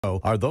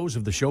are those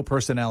of the show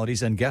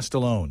personalities and guest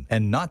alone,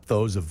 and not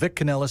those of Vic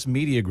Canellis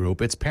Media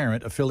Group, its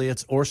parent,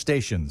 affiliates, or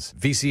stations.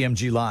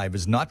 VCMG Live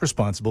is not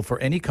responsible for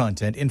any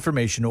content,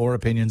 information, or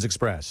opinions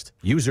expressed.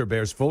 User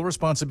bears full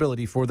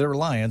responsibility for their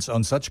reliance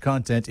on such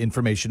content,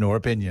 information, or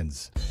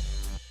opinions.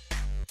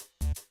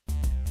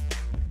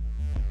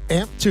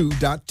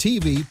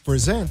 AMP2.TV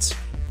presents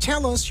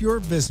Tell Us Your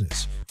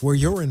Business, where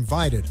you're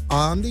invited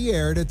on the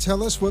air to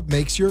tell us what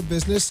makes your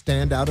business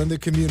stand out in the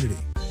community.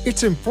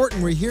 It's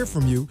important we hear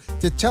from you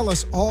to tell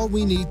us all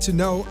we need to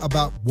know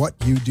about what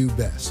you do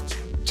best.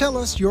 Tell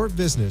Us Your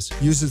Business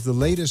uses the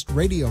latest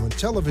radio and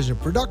television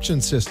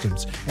production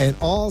systems, and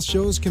all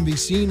shows can be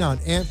seen on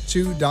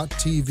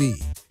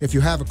AMP2.TV. If you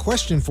have a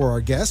question for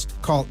our guest,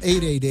 call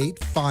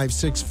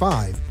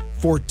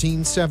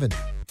 888-565-1470.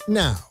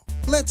 Now,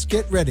 let's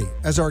get ready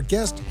as our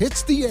guest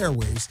hits the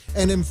airwaves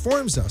and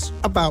informs us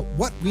about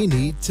what we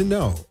need to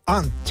know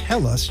on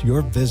Tell Us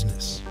Your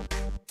Business.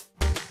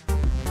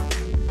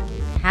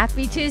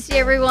 Happy Tuesday,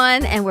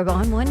 everyone, and we're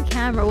on one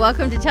camera.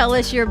 Welcome to Tell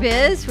Us Your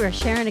Biz. We're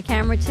sharing a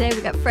camera today. We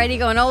got Freddie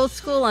going old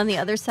school on the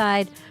other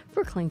side.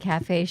 Brooklyn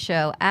Cafe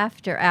Show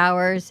after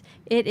hours.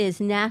 It is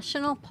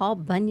National Paul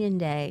Bunyan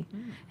Day.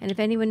 And if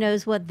anyone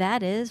knows what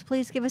that is,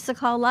 please give us a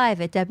call live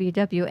at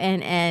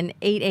WWNN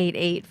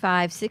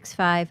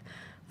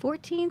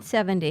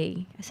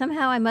 888-565-1470.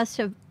 Somehow I must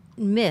have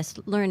missed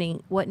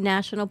learning what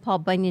National Paul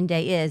Bunyan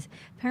Day is.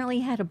 Apparently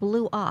he had a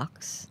blue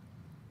ox.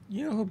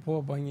 You know who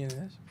Paul Bunyan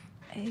is?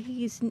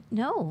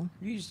 No.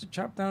 He used to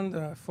chop down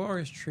the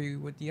forest tree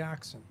with the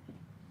oxen.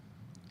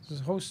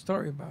 There's a whole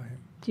story about him.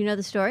 Do you know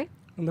the story?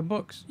 In the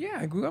books. Yeah,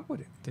 I grew up with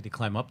it. Did he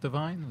climb up the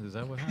vine? Is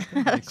that what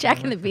happened?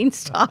 Jack and the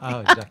Beanstalk.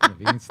 Oh, Jack and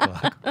the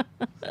Beanstalk.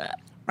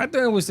 I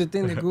thought it was the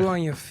thing that grew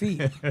on your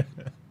feet.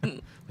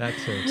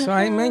 That's it. So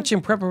I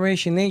mentioned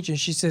Preparation H, and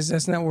she says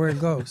that's not where it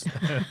goes.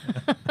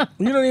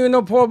 You don't even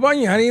know Paul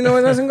Bunyan. How do you know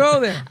it doesn't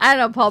go there? I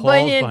don't know, Paul's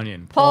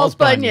Bunyan. Paul's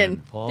Bunyan.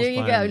 Paul's There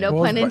you Bunyan. go. No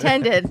Paul's pun Bunyan.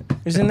 intended.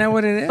 Isn't that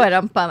what it is? But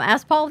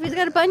ask Paul if he's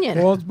got a bunion.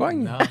 Paul's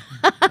Bunyan. No,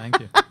 thank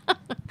you.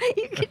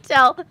 You can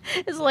tell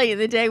it's late in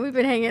the day. We've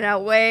been hanging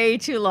out way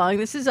too long.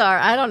 This is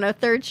our,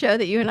 third show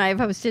that you and I have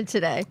hosted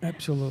today.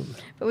 Absolutely.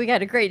 But we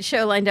got a great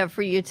show lined up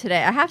for you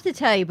today. I have to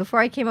tell you, before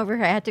I came over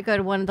here, I had to go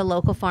to one of the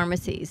local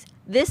pharmacies.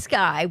 This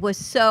guy was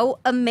so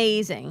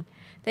amazing.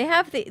 They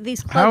have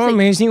these clubs. How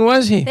amazing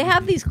was he? They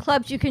have these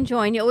clubs you can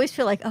join. You always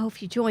feel like, oh,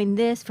 if you join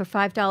this for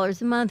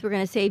 $5 a month, we're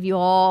going to save you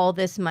all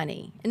this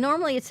money. And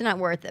normally it's not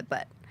worth it,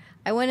 but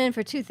I went in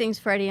for 2 things,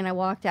 Freddie, and I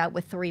walked out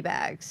with 3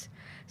 bags.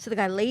 So the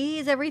guy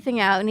lays everything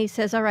out, and he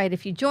says, all right,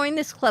 if you join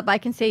this club, I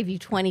can save you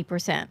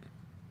 20%. I'm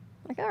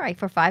like, all right,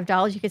 for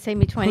 $5, you could save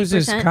me 20%. Who's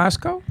this,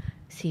 Costco?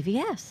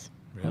 CVS.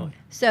 Really?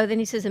 So then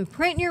he says, and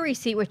print your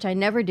receipt, which I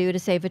never do, to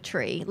save a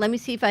tree. Let me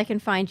see if I can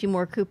find you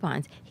more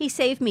coupons. He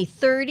saved me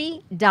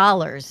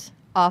 $30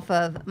 off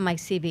of my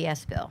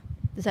CVS bill.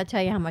 Does that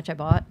tell you how much I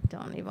bought?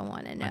 Don't even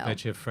want to know. I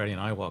bet you if Freddie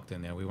and I walked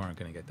in there, we weren't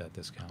going to get that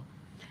discount.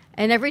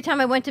 And every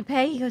time I went to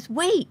pay, he goes,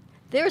 wait,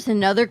 there's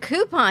another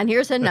coupon.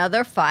 Here's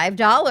another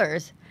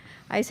 $5.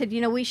 I said,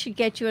 we should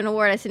get you an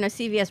award. I said, no,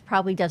 CVS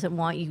probably doesn't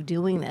want you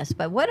doing this.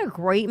 But what a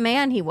great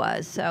man he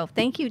was. So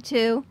thank you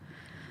to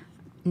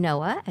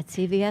Noah at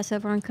CVS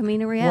over on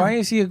Camino Real. Why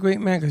is he a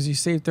great man? Because he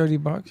saved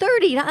 $30.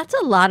 30, that's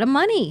a lot of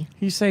money.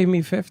 He saved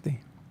me 50.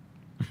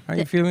 Are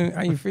you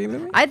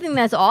feeling me? I think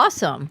that's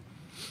awesome.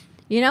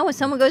 When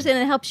someone goes in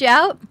and helps you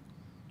out,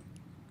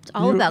 it's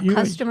all about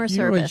customer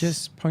service. You were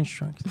just punch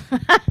drunk.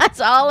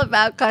 It's all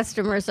about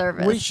customer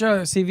service. Which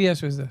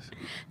CVS was this?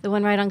 The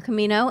one right on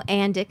Camino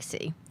and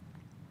Dixie.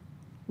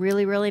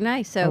 Really, really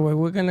nice. So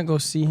we're going to go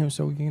see him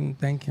so we can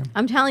thank him.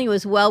 I'm telling you,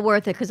 it's well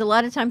worth it because a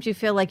lot of times you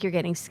feel like you're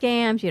getting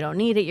scammed. You don't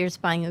need it. You're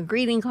just buying a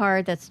greeting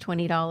card. That's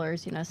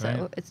 $20, so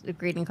Right. The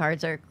greeting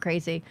cards are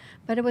crazy.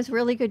 But it was a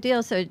really good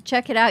deal. So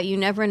check it out. You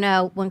never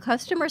know. When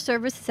customer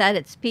service is at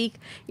its peak,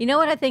 you know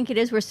what I think it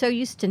is? We're so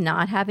used to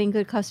not having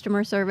good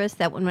customer service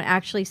that when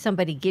actually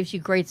somebody gives you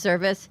great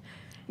service,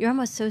 you're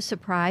almost so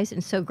surprised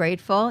and so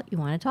grateful. You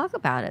want to talk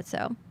about it.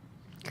 So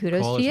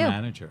kudos Call to his you.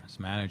 manager. His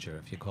manager.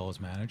 If you call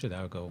his manager,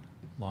 that would go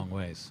long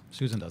ways.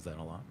 Susan does that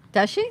a lot.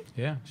 Does she?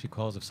 Yeah, she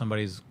calls if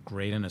somebody's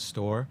great in a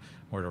store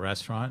or at a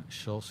restaurant. As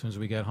soon as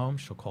we get home,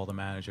 she'll call the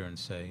manager and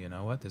say, you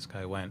know what, this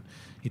guy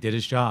he did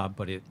his job,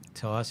 but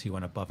tell us he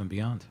went above and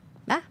beyond.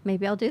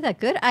 Maybe I'll do that.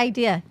 Good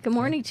idea. Good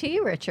morning to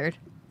you, Richard.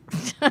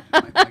 All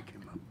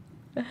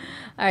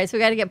right, so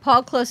we got to get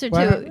Paul closer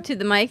to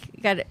the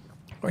mic. Got it.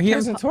 Well, he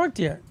hasn't talked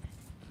yet.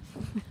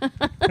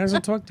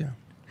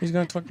 He's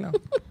going to talk now.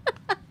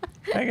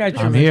 I got you.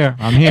 I'm here.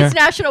 It's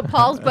National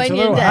Paul's Bunyan It's a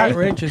little Day. hot,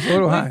 Rich. It's a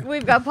little hot.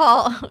 We've got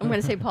Paul. I'm going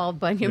to say Paul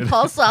Bunyan.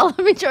 Paul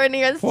Solomon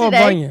joining us Paul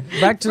today. Bunyan.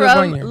 Back to the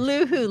from Bunyan.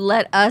 Luhu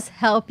Let Us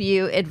Help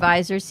You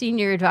advisors,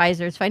 senior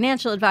advisors,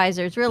 financial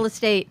advisors, real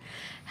estate,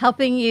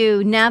 helping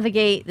you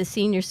navigate the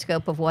senior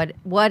scope of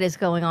what is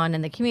going on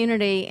in the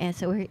community. And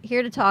so we're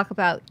here to talk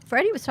about,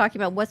 Freddie was talking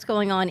about what's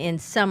going on in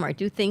summer.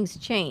 Do things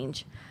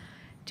change?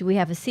 Do we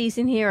have a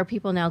season here? Are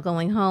people now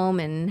going home?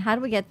 And how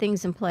do we get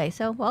things in place?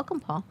 So welcome,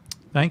 Paul.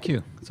 Thank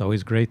you. It's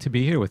always great to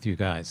be here with you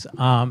guys.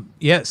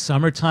 Yeah,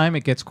 summertime,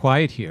 it gets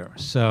quiet here.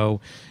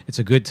 So it's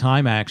a good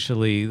time,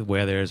 actually,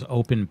 where there's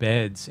open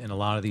beds in a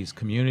lot of these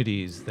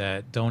communities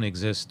that don't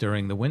exist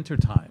during the winter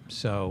time.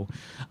 So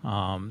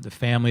the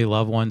family,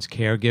 loved ones,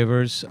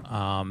 caregivers,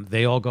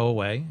 they all go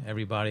away.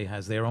 Everybody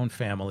has their own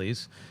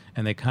families.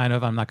 And they kind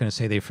of, I'm not going to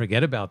say they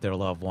forget about their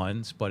loved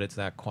ones, but it's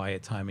that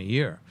quiet time of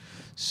year.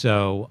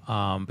 So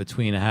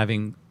between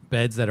having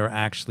beds that are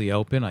actually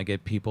open, I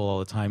get people all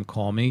the time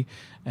call me,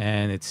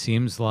 and it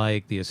seems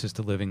like the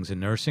assisted livings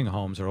and nursing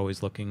homes are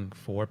always looking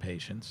for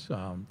patients,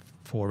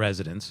 for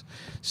residents.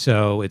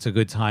 So it's a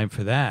good time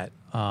for that.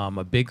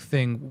 A big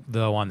thing,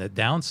 though, on the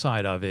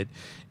downside of it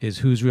is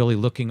who's really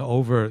looking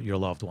over your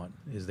loved one.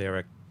 Is there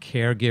a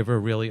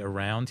caregiver really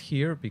around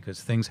here?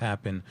 Because things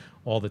happen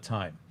all the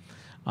time.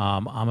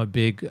 I'm a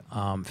big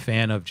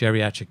fan of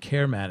geriatric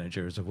care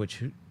managers, of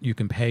which you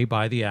can pay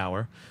by the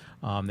hour.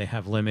 They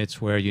have limits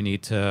where you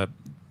need to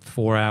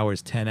 4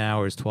 hours, 10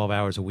 hours, 12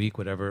 hours a week,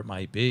 whatever it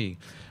might be.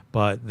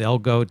 But they'll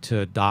go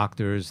to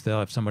doctors. They'll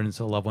have someone's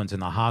loved ones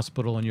in the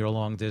hospital and you're a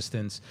long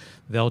distance.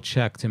 They'll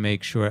check to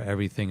make sure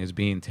everything is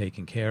being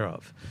taken care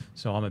of.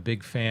 So I'm a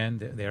big fan.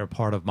 They're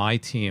part of my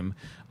team.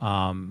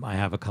 I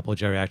have a couple of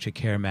geriatric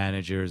care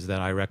managers that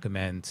I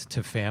recommend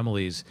to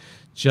families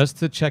just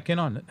to check in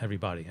on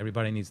everybody.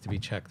 Everybody needs to be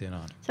checked in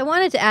on. So I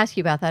wanted to ask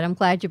you about that. I'm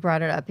glad you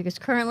brought it up because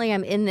currently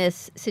I'm in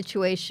this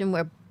situation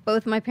where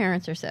both my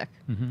parents are sick.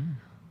 Mm-hmm.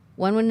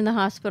 One went in the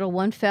hospital,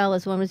 one fell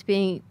as one was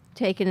being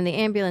taken in the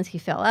ambulance. He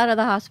fell out of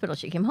the hospital.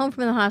 She came home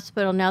from the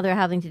hospital. Now they're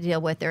having to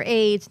deal with their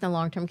aides, the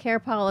long-term care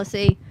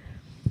policy.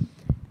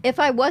 If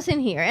I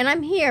wasn't here, and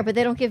I'm here, but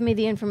they don't give me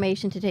the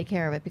information to take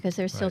care of it because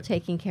they're still Right.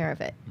 taking care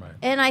of it. Right.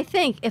 And I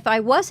think if I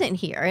wasn't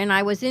here and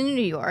I was in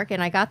New York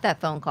and I got that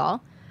phone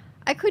call,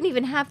 I couldn't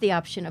even have the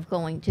option of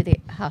going to the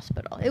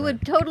hospital. It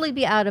would totally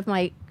be out of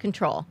my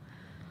control.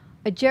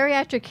 A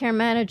geriatric care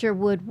manager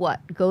would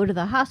what? Go to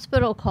the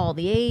hospital, call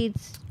the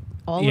aides,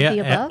 all of the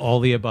above? All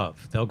the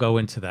above. They'll go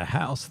into the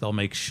house. They'll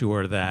make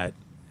sure that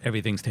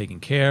everything's taken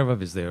care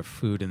of. Is there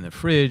food in the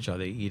fridge? Are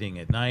they eating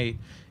at night?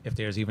 If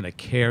there's even a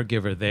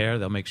caregiver there,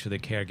 they'll make sure the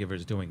caregiver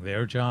is doing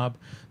their job.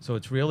 So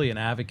it's really an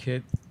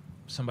advocate,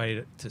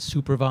 somebody to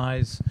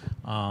supervise,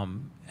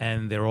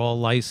 and they're all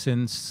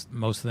licensed.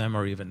 Most of them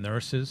are even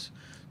nurses.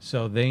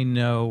 So they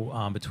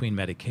know between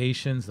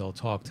medications, they'll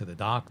talk to the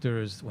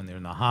doctors when they're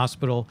in the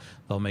hospital.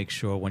 They'll make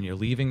sure when you're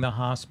leaving the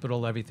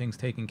hospital, everything's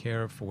taken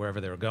care of for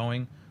wherever they're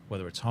going,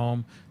 whether it's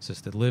home,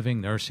 assisted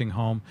living, nursing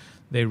home.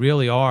 They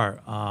really are,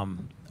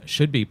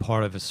 should be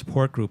part of a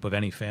support group of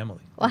any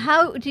family. Well,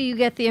 how do you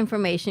get the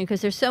information?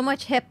 Because there's so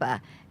much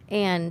HIPAA,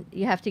 and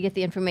you have to get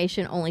the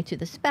information only to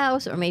the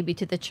spouse or maybe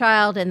to the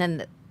child, and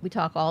then we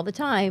talk all the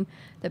time.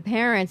 The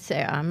parents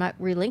say, I'm not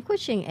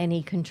relinquishing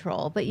any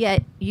control, but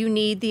yet you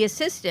need the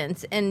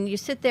assistance, and you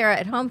sit there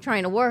at home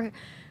trying to work,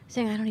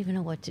 saying, I don't even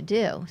know what to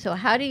do. So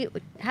how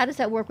does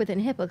that work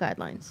within HIPAA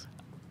guidelines?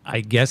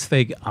 I guess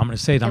I'm not going to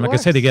say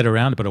works. they get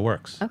around it, but it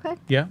works. Okay.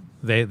 Yeah,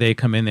 they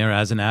come in there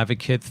as an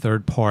advocate,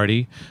 third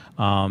party.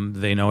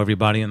 They know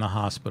everybody in the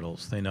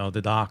hospitals. They know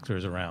the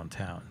doctors around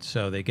town.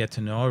 So they get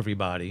to know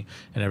everybody,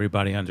 and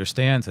everybody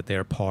understands that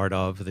they're part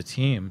of the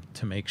team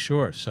to make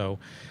sure. So,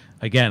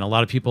 again, a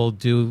lot of people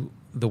do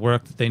the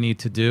work that they need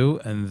to do,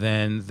 and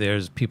then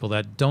there's people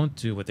that don't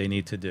do what they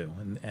need to do.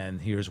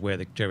 And here's where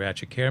the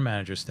geriatric care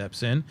manager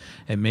steps in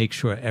and makes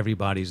sure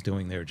everybody's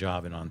doing their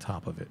job and on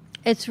top of it.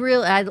 It's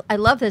real. I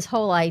love this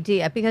whole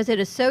idea because it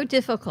is so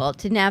difficult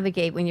to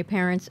navigate when your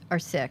parents are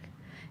sick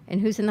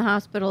and who's in the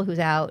hospital, who's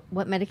out,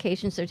 what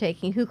medications they're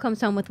taking, who comes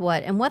home with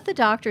what, and what the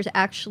doctors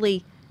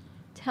actually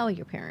tell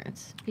your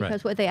parents. Because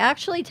Right. what they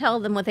actually tell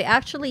them, what they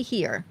actually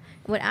hear,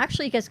 what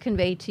actually gets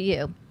conveyed to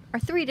you are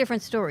three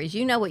different stories.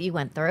 You know what you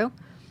went through.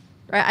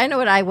 Right? I know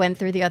what I went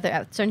through the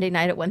other Sunday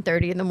night at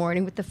 1:30 in the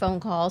morning with the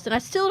phone calls, and I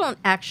still don't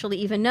actually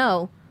even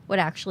know what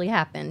actually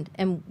happened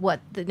and what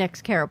the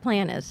next care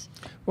plan is.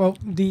 Well,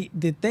 the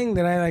thing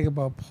that I like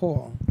about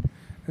Paul,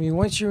 I mean,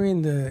 once you're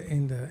in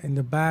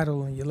the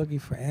battle and you're looking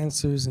for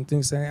answers and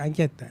things like that, I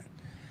get that.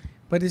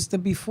 But it's the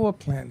before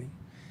planning.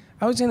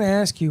 I was going to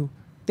ask you,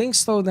 things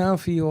slow down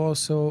for you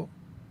also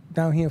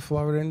down here in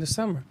Florida in the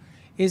summer.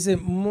 Is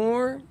it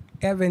more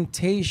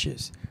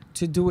advantageous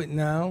to do it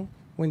now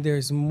when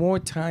there's more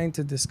time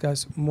to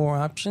discuss more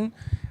option,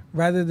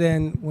 rather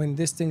than when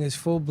this thing is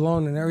full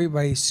blown and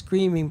everybody's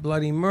screaming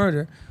bloody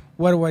murder?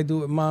 What do I do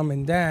with mom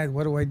and dad?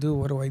 What do I do?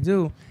 What do I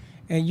do?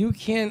 And you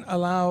can't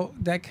allow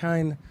that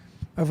kind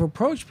of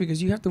approach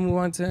because you have to move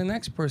on to the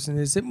next person.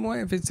 Is it more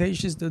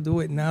advantageous to do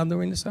it now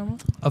during the summer?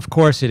 Of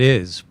course it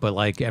is, but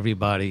like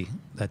everybody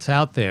that's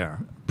out there,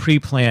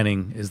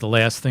 pre-planning is the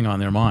last thing on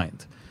their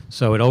mind.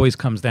 So it always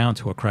comes down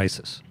to a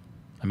crisis.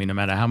 I mean, no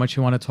matter how much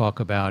you want to talk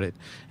about it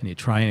and you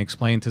try and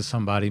explain to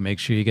somebody, make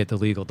sure you get the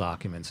legal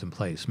documents in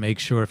place. Make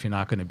sure if you're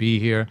not going to be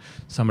here,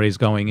 somebody's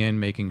going in,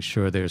 making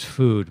sure there's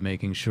food,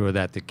 making sure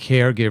that the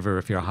caregiver,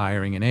 if you're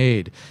hiring an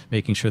aide,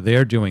 making sure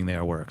they're doing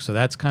their work. So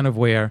that's kind of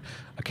where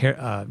a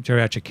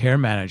geriatric care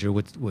manager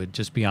would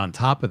just be on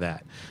top of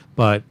that.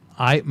 But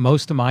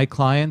most of my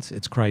clients,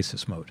 it's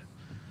crisis mode.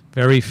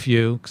 Very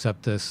few,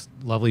 except this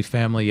lovely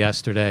family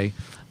yesterday.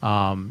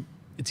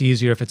 It's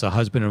easier if it's a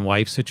husband and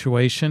wife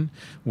situation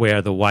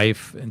where the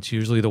wife, and it's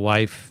usually the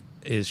wife,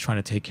 is trying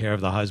to take care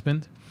of the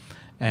husband.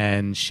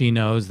 And she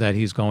knows that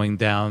he's going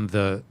down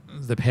the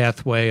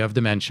pathway of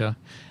dementia,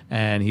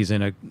 and he's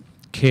in a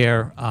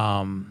daycare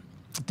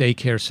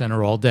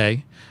center all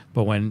day.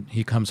 But when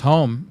he comes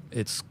home,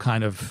 it's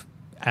kind of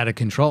out of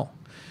control.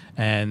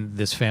 And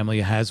this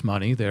family has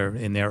money. They're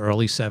in their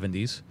early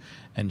 70s.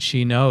 And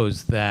she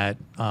knows that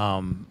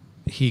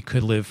he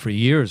could live for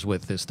years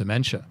with this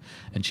dementia.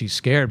 And she's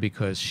scared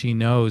because she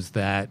knows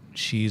that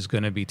she's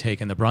going to be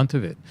taking the brunt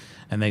of it.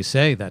 And they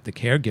say that the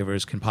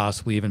caregivers can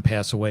possibly even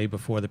pass away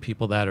before the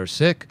people that are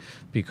sick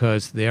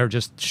because they're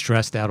just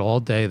stressed out all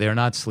day. They're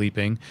not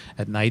sleeping.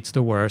 At night's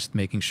the worst,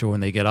 making sure when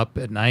they get up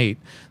at night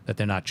that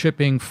they're not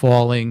tripping,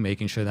 falling,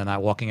 making sure they're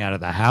not walking out of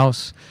the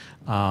house.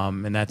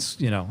 And that's,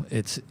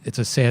 it's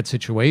a sad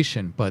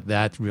situation, but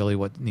that's really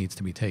what needs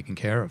to be taken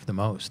care of the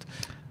most.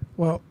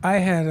 Well, I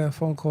had a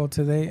phone call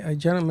today. A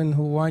gentleman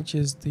who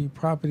watches the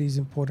properties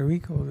in Puerto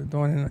Rico, the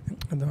Dawn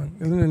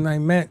and I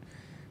met,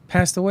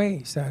 passed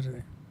away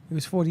Saturday. He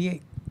was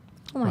 48.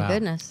 Oh my Wow.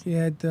 goodness. He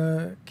had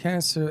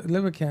cancer,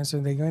 liver cancer.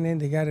 They went in,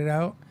 they got it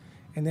out.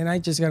 And then I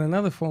just got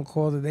another phone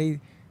call that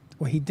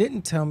what he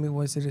didn't tell me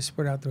was that it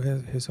spread out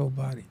through his whole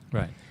body.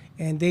 Right.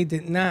 And they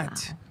did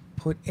not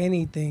put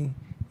anything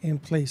in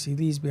place. He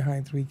leaves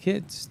behind 3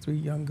 kids, 3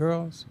 young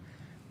girls.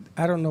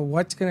 I don't know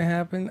what's going to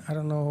happen. I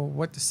don't know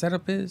what the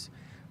setup is.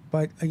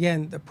 But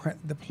again,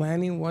 the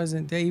planning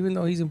wasn't there. Even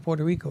though he's in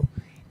Puerto Rico,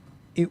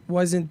 it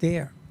wasn't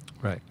there.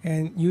 Right.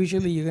 And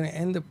usually you're going to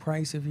end the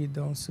price if you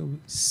don't do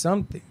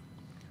something.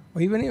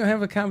 Or even you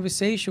have a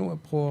conversation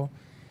with Paul.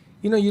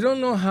 You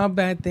don't know how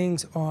bad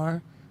things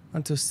are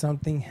until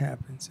something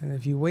happens. And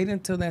if you wait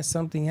until that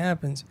something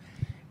happens,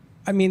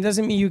 it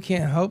doesn't mean you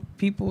can't help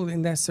people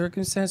in that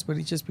circumstance, but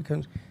it just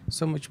becomes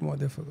so much more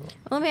difficult.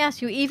 Well, let me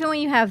ask you, even when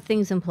you have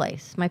things in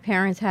place, my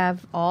parents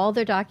have all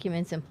their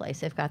documents in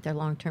place. They've got their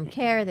long-term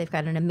care. They've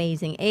got an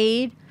amazing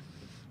aide.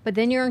 But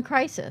then you're in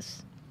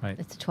crisis. Right.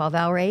 It's a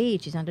 12-hour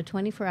aide. She's on a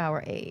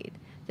 24-hour aide.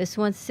 This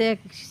one's sick.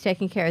 She's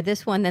taking care of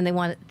this one. Then they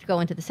want to go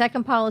into the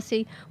second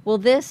policy. Will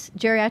this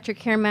geriatric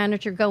care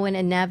manager go in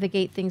and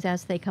navigate things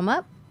as they come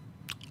up?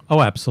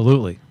 Oh,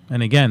 absolutely.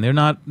 And again, they're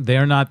not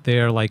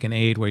there like an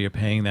aide where you're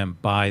paying them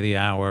by the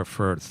hour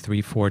for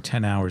 3, 4,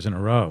 10 hours in a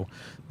row.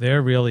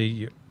 They're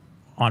really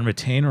on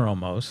retainer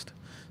almost.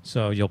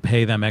 So you'll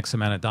pay them X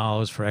amount of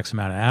dollars for X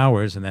amount of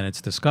hours, and then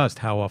it's discussed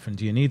how often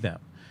do you need them.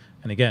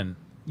 And again,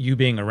 you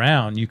being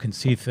around, you can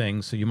see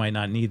things, so you might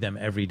not need them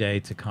every day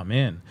to come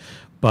in.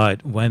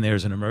 But when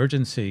there's an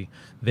emergency,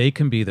 they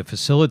can be the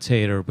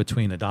facilitator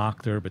between the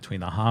doctor, between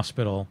the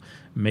hospital,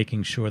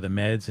 making sure the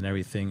meds and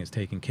everything is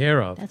taken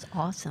care of. That's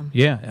awesome.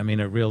 Yeah,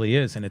 it really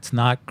is. And it's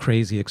not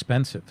crazy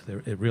expensive.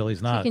 It really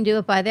is not. You can do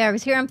it by there. I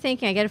was here, I'm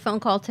thinking, I get a phone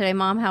call today.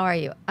 Mom, how are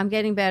you? I'm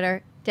getting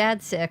better.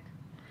 Dad's sick.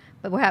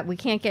 But we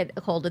can't get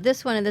a hold of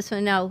this one and this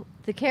one. Now,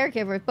 the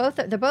caregiver,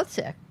 they're both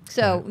sick.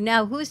 So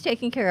now who's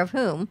taking care of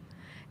whom?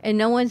 And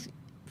no one's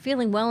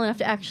feeling well enough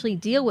to actually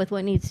deal with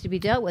what needs to be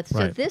dealt with. So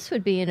Right. this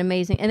would be an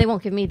amazing, and they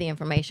won't give me the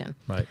information,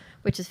 Right.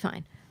 which is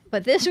fine.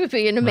 But this would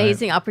be an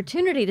amazing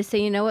opportunity to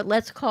say, you know what,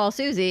 let's call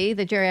Susie,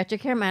 the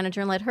geriatric care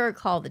manager, and let her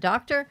call the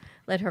doctor,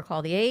 let her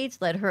call the aides,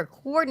 let her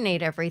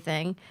coordinate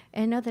everything,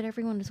 and know that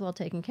everyone is well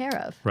taken care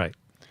of. Right.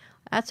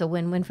 That's a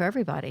win-win for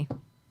everybody.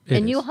 It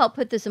And is. you'll help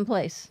put this in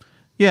place.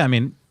 Yeah,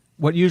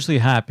 what usually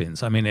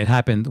happens, it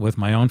happened with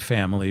my own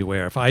family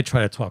where if I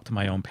try to talk to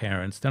my own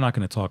parents, they're not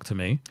going to talk to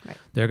me. Right.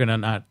 They're going to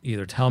not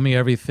either tell me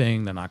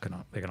everything, they're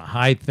going to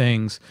hide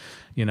things,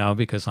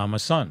 because I'm a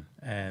son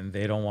and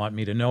they don't want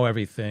me to know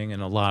everything.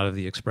 And a lot of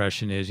the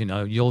expression is,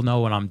 you'll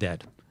know when I'm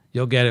dead.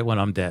 You'll get it when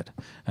I'm dead.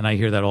 And I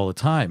hear that all the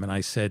time. And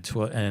I said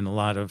and a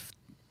lot of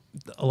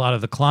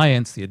the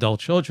clients, the adult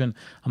children,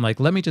 I'm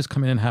like, let me just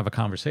come in and have a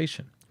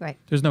conversation. Right.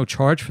 There's no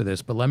charge for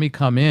this, but let me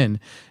come in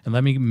and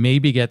let me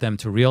maybe get them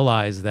to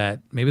realize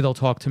that maybe they'll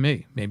talk to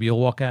me. Maybe you'll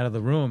walk out of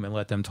the room and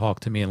let them talk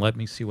to me and let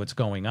me see what's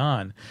going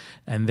on.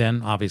 And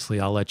then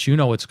obviously I'll let you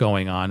know what's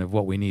going on of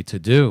what we need to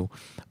do.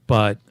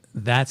 But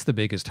that's the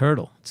biggest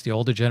hurdle. It's the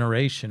older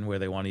generation where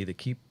they want to either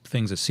keep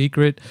things a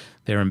secret,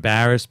 they're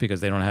embarrassed because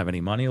they don't have any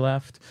money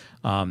left,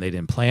 they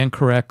didn't plan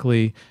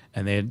correctly,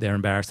 and they're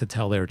embarrassed to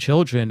tell their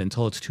children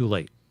until it's too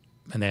late.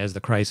 And there's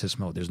the crisis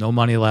mode. There's no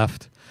money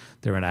left.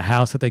 They're in a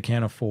house that they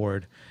can't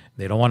afford.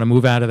 They don't want to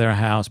move out of their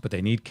house, but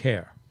they need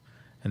care.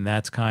 And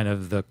that's kind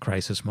of the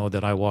crisis mode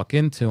that I walk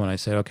into. And I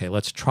say, okay,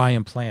 let's try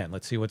and plan.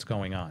 Let's see what's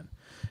going on.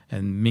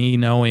 And me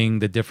knowing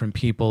the different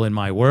people in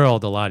my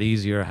world, a lot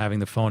easier having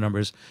the phone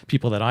numbers,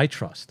 people that I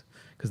trust.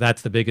 Because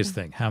that's the biggest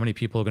thing. How many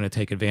people are going to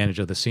take advantage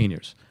of the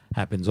seniors?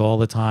 Happens all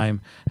the time.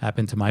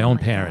 Happened to my own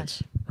my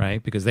parents, gosh.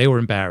 right? Because they were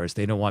embarrassed.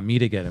 They didn't want me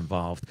to get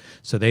involved.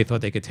 So they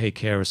thought they could take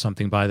care of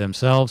something by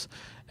themselves.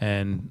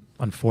 And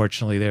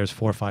unfortunately, there's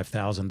 $4,000 or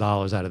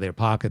 $5,000 out of their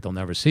pocket they'll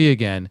never see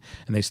again.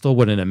 And they still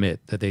wouldn't admit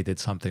that they did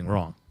something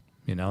wrong.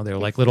 You know, they're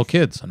like little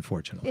kids,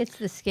 unfortunately. It's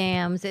the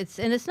scams.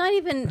 And it's not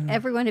even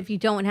everyone if you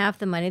don't have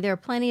the money. There are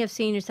plenty of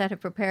seniors that have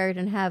prepared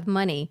and have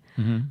money,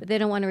 but they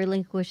don't want to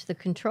relinquish the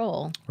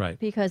control. Right.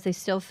 Because they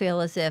still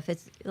feel as if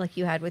it's like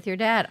you had with your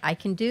dad. I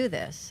can do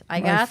this. I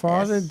My got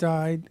father this.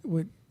 died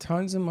with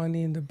tons of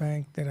money in the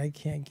bank that I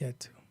can't get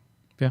to.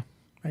 Yeah.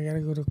 I got to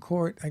go to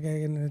court. I got to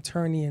get an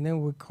attorney. And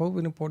then with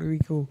COVID in Puerto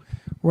Rico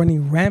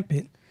running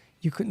rampant,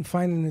 you couldn't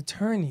find an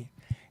attorney.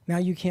 Now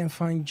you can't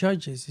find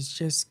judges. It's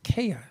just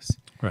chaos.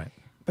 Right.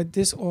 But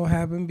this all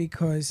happened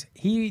because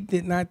he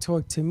did not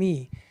talk to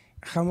me.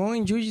 Ramon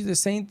and Juji, the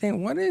same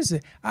thing. What is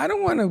it? I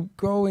don't want to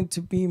go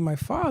into being my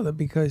father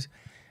because,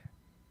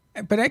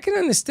 but I can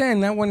understand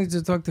not wanting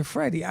to talk to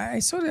Freddie. I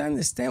sort of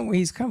understand where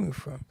he's coming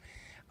from.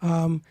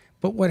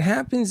 But what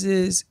happens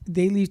is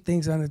they leave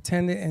things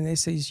unattended and they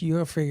say,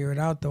 you'll figure it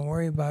out. Don't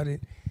worry about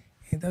it.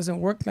 It doesn't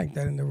work like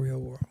that in the real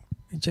world.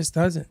 It just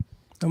doesn't.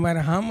 No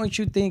matter how much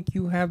you think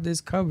you have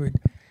this covered,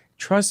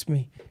 trust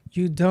me,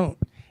 you don't.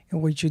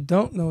 And what you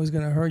don't know is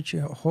going to hurt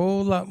you a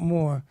whole lot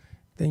more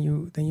than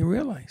you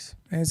realize.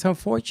 And it's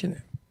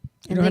unfortunate.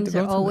 You And don't have things to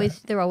are go through always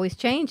that. they're always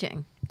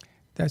changing.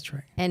 That's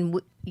right.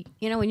 And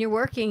when you're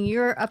working,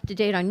 you're up to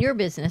date on your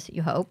business,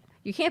 you hope.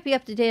 You can't be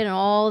up to date on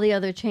all the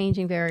other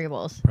changing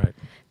variables. Right.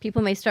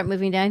 People may start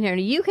moving down here.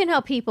 And you can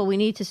help people, we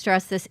need to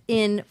stress this,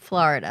 in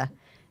Florida.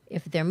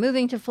 If they're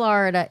moving to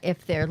Florida,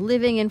 if they're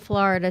living in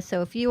Florida.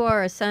 So if you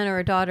are a son or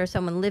a daughter,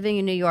 someone living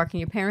in New York, and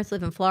your parents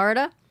live in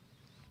Florida,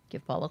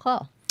 give Paul a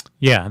call.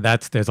 Yeah,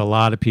 there's a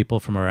lot of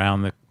people from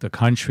around the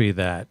country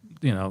that,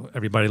 you know,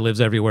 everybody lives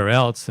everywhere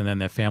else, and then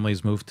their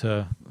families move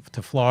to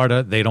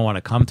Florida. They don't want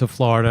to come to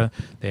Florida.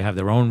 They have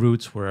their own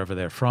roots wherever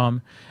they're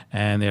from,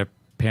 and their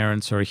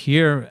parents are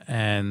here,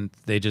 and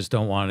they just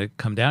don't want to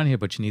come down here,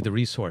 but you need the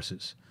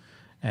resources.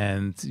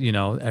 And, you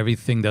know,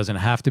 everything doesn't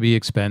have to be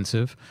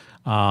expensive,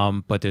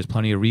 but there's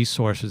plenty of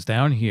resources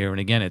down here. And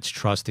again, it's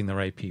trusting the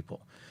right people.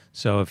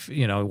 So if,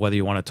 you know, whether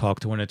you want to talk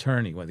to an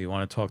attorney, whether you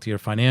want to talk to your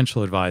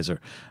financial advisor,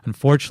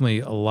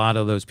 unfortunately, a lot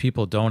of those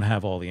people don't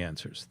have all the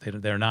answers.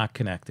 They're not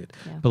connected.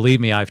 Yeah.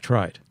 Believe me, I've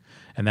tried.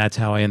 And that's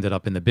how I ended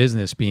up in the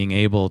business, being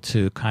able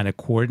to kind of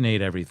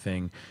coordinate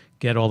everything,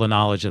 get all the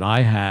knowledge that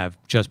I have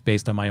just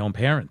based on my own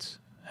parents.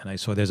 And I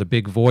saw there's a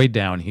big void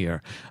down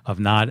here of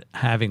not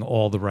having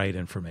all the right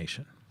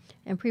information.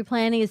 And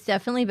pre-planning is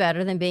definitely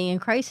better than being in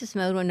crisis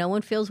mode when no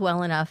one feels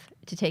well enough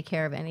to take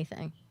care of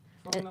anything.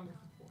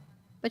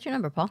 What's your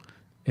number, Paul?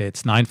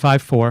 It's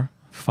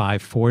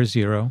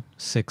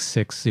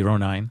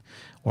 954-540-6609,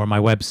 or my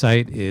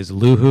website is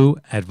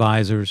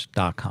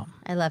luhuadvisors.com.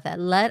 I love that.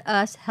 Let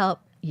us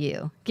help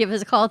you. Give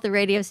us a call at the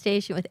radio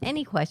station with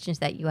any questions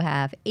that you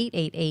have.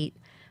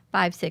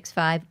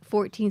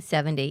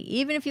 888-565-1470.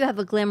 Even if you have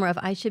a glimmer of,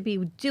 I should be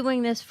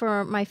doing this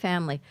for my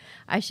family,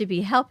 I should be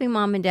helping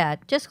mom and dad,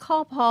 just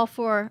call Paul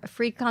for a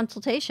free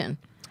consultation.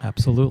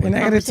 Absolutely. And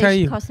I got to tell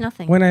you, costs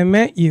nothing. when I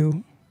met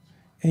you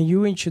and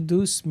you and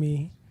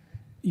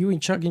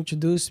Chuck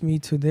introduced me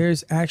to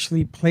there's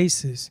actually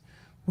places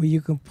where you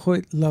can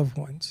put loved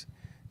ones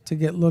to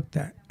get looked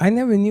at. I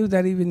never knew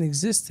that even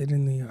existed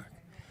in New York.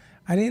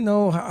 I didn't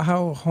know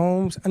how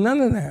homes, none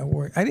of that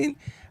worked. I didn't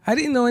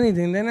know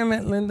anything. Then I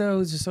met Linda,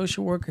 who's a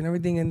social worker and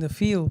everything in the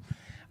field.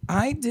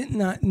 I did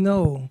not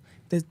know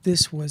that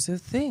this was a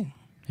thing.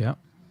 Yeah.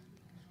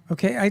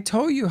 Okay, I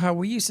told you how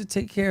we used to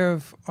take care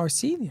of our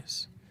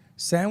seniors.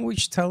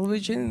 Sandwich,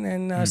 television,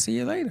 and see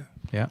you later.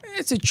 Yeah.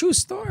 It's a true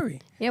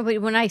story. Yeah,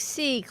 but when I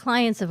see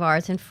clients of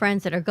ours and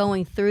friends that are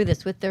going through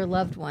this with their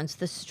loved ones,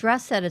 the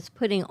stress that it's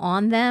putting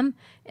on them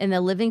in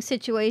the living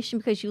situation,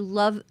 because you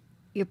love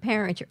your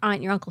parents, your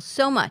aunt, your uncle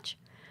so much,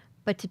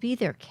 but to be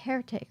their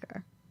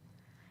caretaker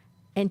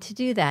and to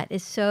do that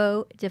is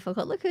so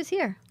difficult. Look who's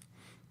here.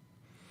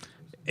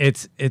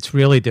 It's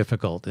really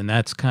difficult, and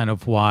that's kind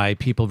of why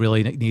people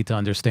really need to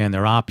understand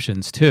their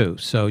options too.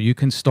 So you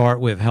can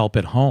start with help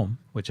at home,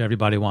 which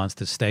everybody wants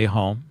to stay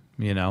home,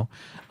 you know,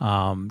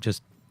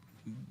 just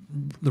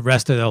the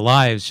rest of their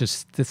lives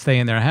just to stay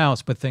in their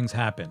house, but things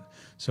happen.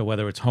 So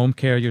whether it's home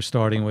care you're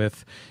starting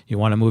with, you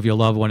want to move your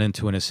loved one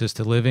into an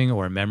assisted living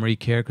or a memory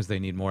care because they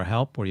need more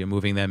help, or you're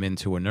moving them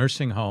into a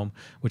nursing home,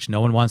 which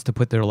no one wants to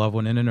put their loved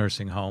one in a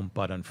nursing home,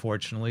 but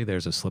unfortunately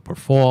there's a slip or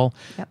fall,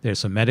 Yep.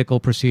 there's a medical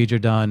procedure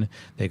done,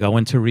 they go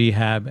into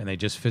rehab, and they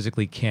just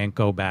physically can't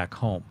go back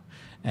home.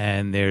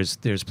 And there's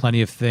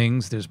plenty of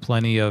things, there's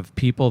plenty of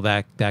people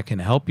that can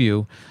help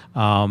you,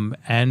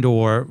 and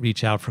or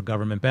reach out for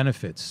government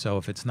benefits. So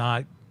if it's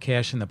not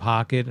cash in the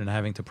pocket and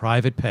having to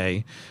private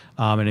pay,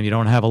 and if you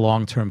don't have a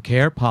long-term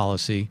care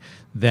policy,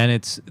 then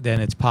it's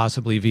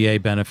possibly VA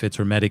benefits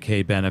or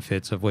Medicaid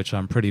benefits, of which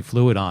I'm pretty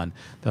fluid on,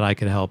 that I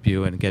can help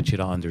you and get you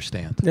to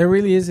understand. There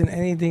really isn't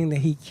anything that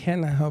he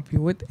cannot help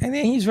you with. And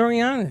then he's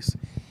very honest.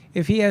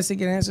 If he has to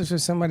get answers from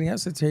somebody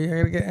else, I tell you, I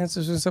got to get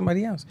answers from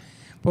somebody else.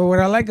 But what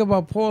I like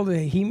about Paul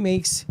is he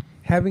makes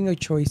having a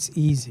choice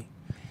easy.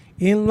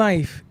 In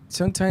life,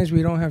 sometimes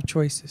we don't have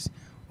choices,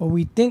 or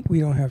we think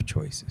we don't have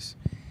choices.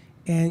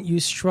 And you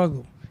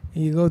struggle,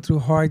 and you go through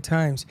hard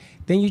times.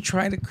 Then you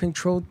try to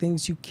control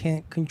things you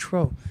can't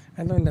control.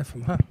 I learned that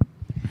from her.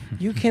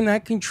 You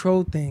cannot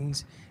control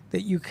things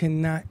that you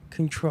cannot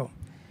control.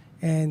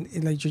 And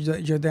like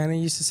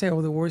Jordana used to say,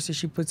 the words that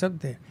she puts up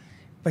there.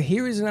 But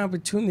here is an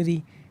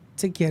opportunity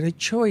to get a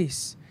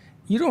choice.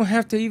 You don't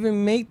have to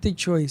even make the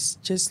choice.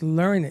 Just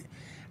learn it.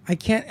 I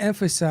can't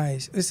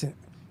emphasize, listen,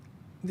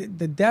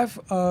 the death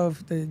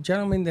of the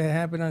gentleman that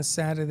happened on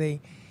Saturday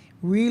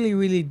really,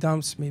 really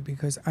dumps me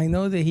because I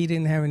know that he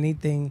didn't have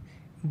anything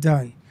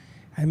done.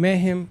 I met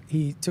him.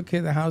 He took care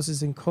of the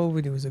houses in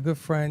COVID. He was a good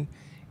friend,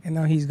 and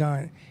now he's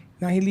gone.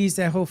 Now he leaves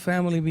that whole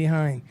family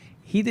behind.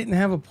 He didn't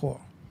have a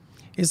Paul.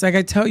 It's like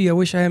I tell you, I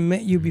wish I had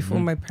met you before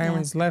my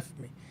parents left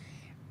me.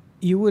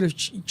 You would have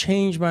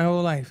changed my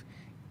whole life.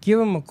 Give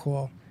him a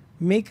call.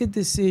 Make a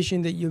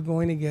decision that you're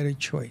going to get a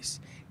choice.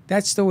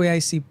 That's the way I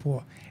see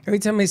Paul. Every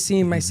time I see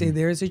him, I say,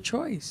 there is a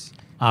choice.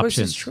 Options. Of course,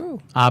 it's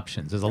true.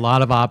 Options. There's a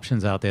lot of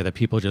options out there that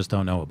people just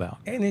don't know about.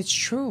 And it's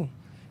true.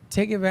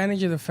 Take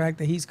advantage of the fact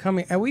that he's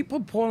coming. And we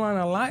put Paul on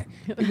a lot.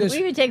 Because, We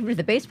even take him to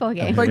the baseball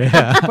game. but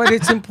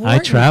it's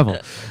important. I travel.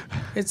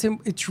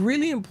 It's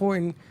really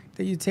important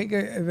that you take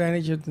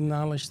advantage of the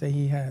knowledge that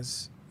he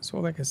has. That's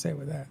all I can say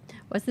with that.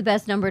 What's the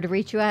best number to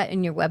reach you at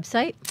in your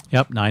website?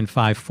 Yep,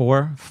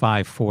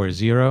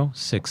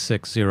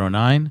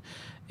 954-540-6609.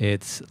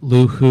 It's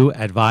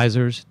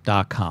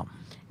luhuadvisors.com.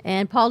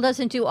 And Paul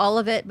doesn't do all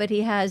of it, but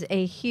he has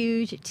a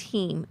huge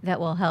team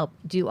that will help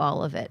do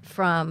all of it,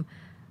 from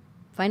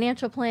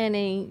financial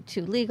planning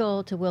to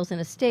legal to wills and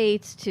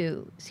estates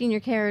to senior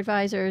care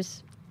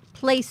advisors.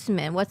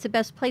 Placement. What's the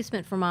best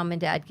placement for mom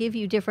and dad? Give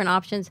you different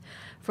options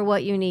for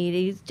what you need.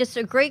 He's just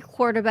a great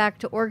quarterback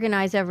to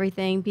organize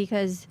everything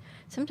because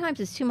sometimes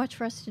it's too much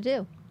for us to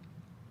do.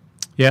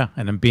 Yeah,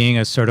 and then being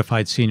a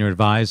certified senior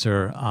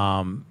advisor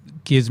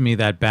gives me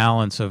that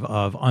balance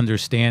of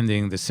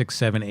understanding the 6,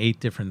 7,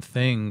 8 different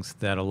things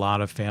that a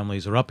lot of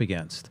families are up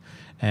against.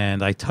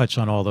 And I touch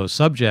on all those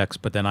subjects,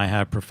 but then I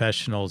have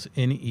professionals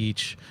in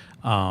each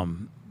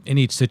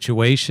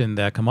situation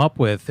that come up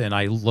with, and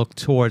I look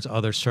towards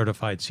other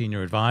certified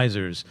senior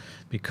advisors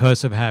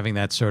because of having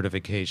that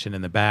certification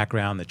in the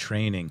background, the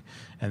training,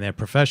 and their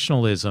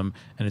professionalism,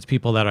 and it's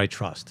people that I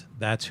trust.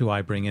 That's who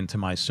I bring into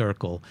my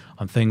circle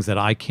on things that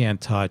I can't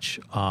touch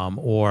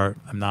or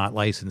I'm not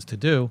licensed to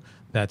do.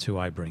 That's who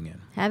I bring in.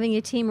 Having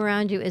a team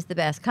around you is the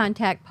best.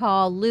 Contact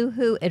Paul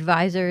Luhu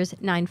Advisors,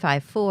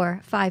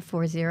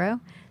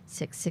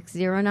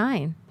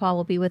 954-540-6609. Paul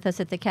will be with us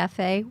at the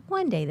cafe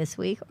one day this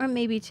week, or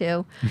maybe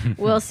 2.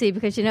 We'll see,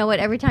 because you know what?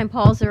 Every time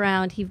Paul's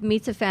around, he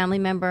meets a family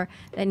member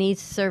that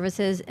needs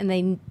services, and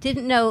they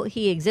didn't know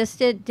he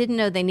existed, didn't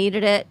know they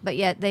needed it, but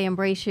yet they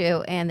embrace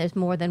you, and there's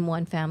more than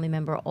one family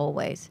member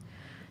always.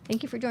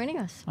 Thank you for joining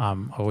us.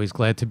 I'm always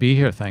glad to be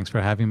here. Thanks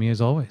for having me,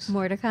 as always.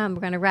 More to come. We're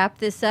going to wrap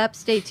this up.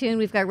 Stay tuned.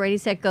 We've got Ready,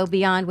 Set, Go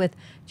Beyond with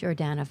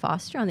Jordana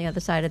Foster on the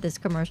other side of this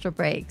commercial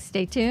break.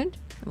 Stay tuned,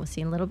 and we'll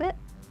see you in a little bit.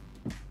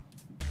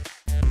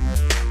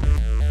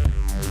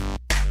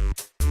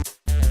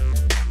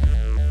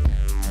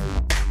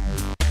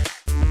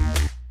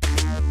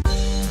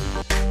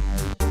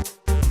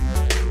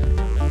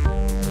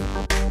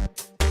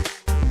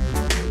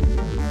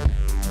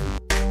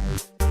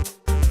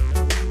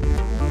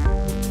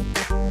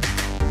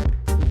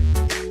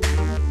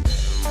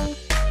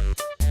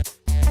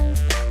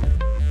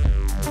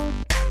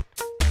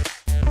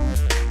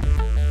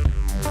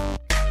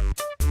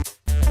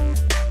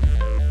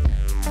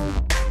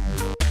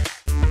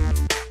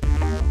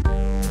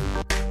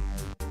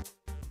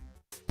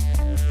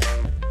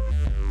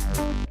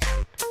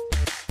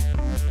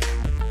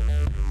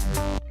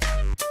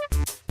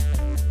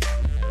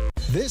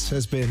 This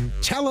has been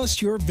Tell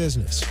Us Your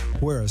Business,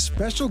 where a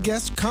special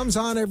guest comes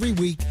on every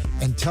week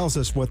and tells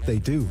us what they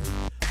do.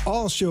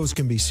 All shows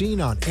can be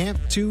seen on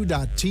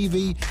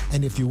amp2.tv,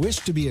 and if you wish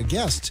to be a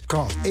guest,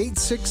 call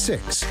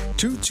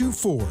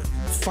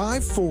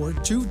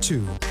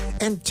 866-224-5422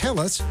 and tell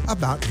us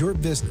about your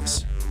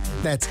business.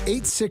 That's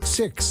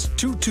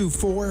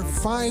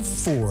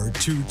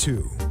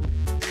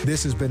 866-224-5422.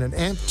 This has been an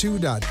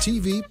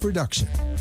amp2.tv production.